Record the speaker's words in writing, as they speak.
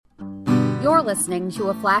You're listening to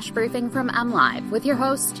a flash briefing from MLive with your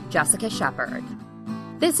host, Jessica Shepard.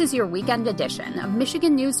 This is your weekend edition of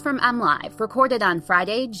Michigan News from MLive, recorded on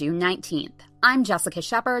Friday, June 19th. I'm Jessica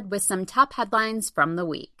Shepard with some top headlines from the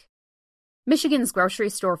week. Michigan's grocery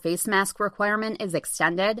store face mask requirement is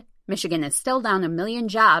extended, Michigan is still down 1 million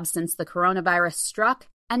jobs since the coronavirus struck,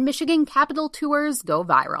 and Michigan Capitol tours go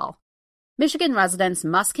viral. Michigan residents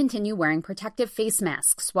must continue wearing protective face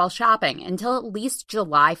masks while shopping until at least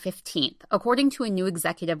July 15th, according to a new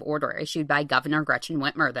executive order issued by Governor Gretchen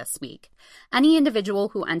Whitmer this week. Any individual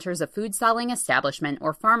who enters a food-selling establishment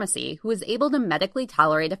or pharmacy who is able to medically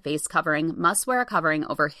tolerate a face covering must wear a covering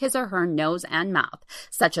over his or her nose and mouth,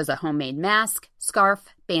 such as a homemade mask,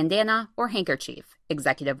 scarf, bandana, or handkerchief.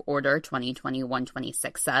 Executive Order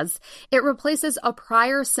 2020-126 says. It replaces a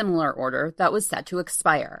prior similar order that was set to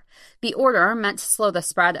expire. The order, meant to slow the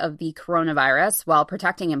spread of the coronavirus while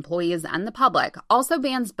protecting employees and the public, also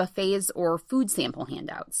bans buffets or food sample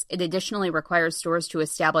handouts. It additionally requires stores to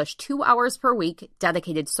establish 2 hours per week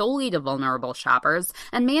dedicated solely to vulnerable shoppers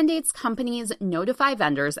and mandates companies notify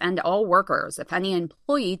vendors and all workers if any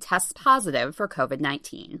employee tests positive for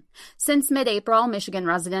COVID-19. Since mid-April, Michigan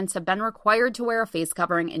residents have been required to wear a face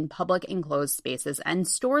covering in public enclosed spaces, and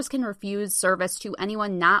stores can refuse service to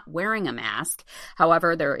anyone not wearing a mask.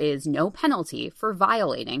 However, there is no penalty for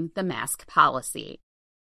violating the mask policy.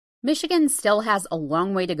 Michigan still has a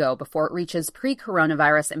long way to go before it reaches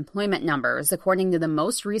pre-coronavirus employment numbers, according to the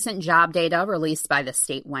most recent job data released by the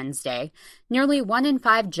state Wednesday. Nearly 1 in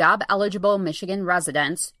 5 job-eligible Michigan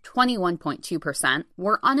residents, 21.2%,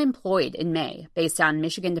 were unemployed in May, based on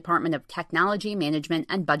Michigan Department of Technology, Management,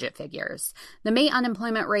 and Budget figures. The May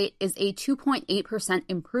unemployment rate is a 2.8%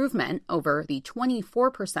 improvement over the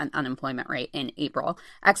 24% unemployment rate in April.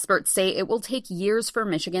 Experts say it will take years for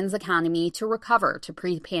Michigan's economy to recover to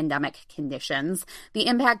pre-pandemic conditions. The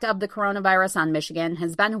impact of the coronavirus on Michigan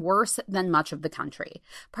has been worse than much of the country.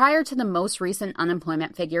 Prior to the most recent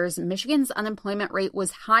unemployment figures, Michigan's unemployment rate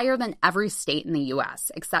was higher than every state in the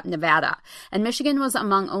U.S., except Nevada, and Michigan was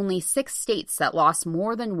among only 6 states that lost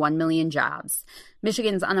more than 1 million jobs.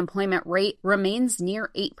 Michigan's unemployment rate remains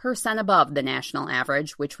near 8% above the national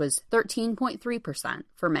average, which was 13.3%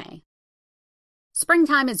 for May.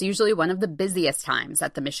 Springtime is usually one of the busiest times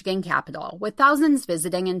at the Michigan Capitol, with thousands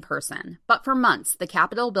visiting in person. But for months, the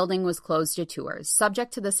Capitol building was closed to tours,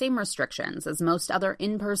 subject to the same restrictions as most other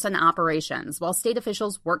in-person operations, while state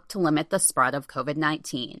officials worked to limit the spread of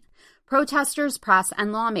COVID-19. Protesters, press,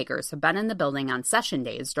 and lawmakers have been in the building on session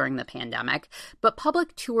days during the pandemic, but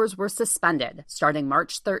public tours were suspended starting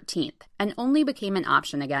March 13th and only became an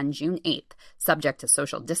option again June 8th, subject to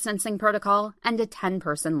social distancing protocol and a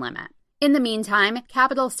 10-person limit. In the meantime,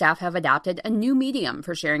 Capitol staff have adopted a new medium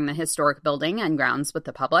for sharing the historic building and grounds with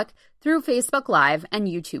the public. Through Facebook Live and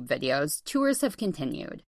YouTube videos, tours have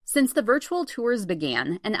continued. Since the virtual tours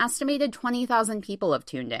began, an estimated 20,000 people have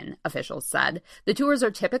tuned in, officials said. The tours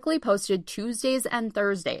are typically posted Tuesdays and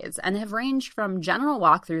Thursdays and have ranged from general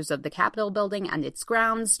walkthroughs of the Capitol building and its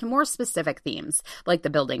grounds to more specific themes, like the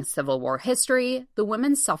building's Civil War history, the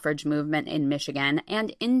women's suffrage movement in Michigan,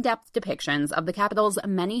 and in-depth depictions of the Capitol's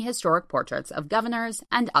many historic portraits of governors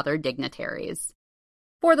and other dignitaries.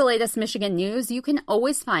 For the latest Michigan news, you can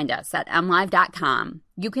always find us at mlive.com.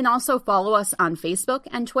 You can also follow us on Facebook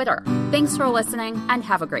and Twitter. Thanks for listening, and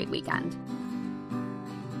have a great weekend.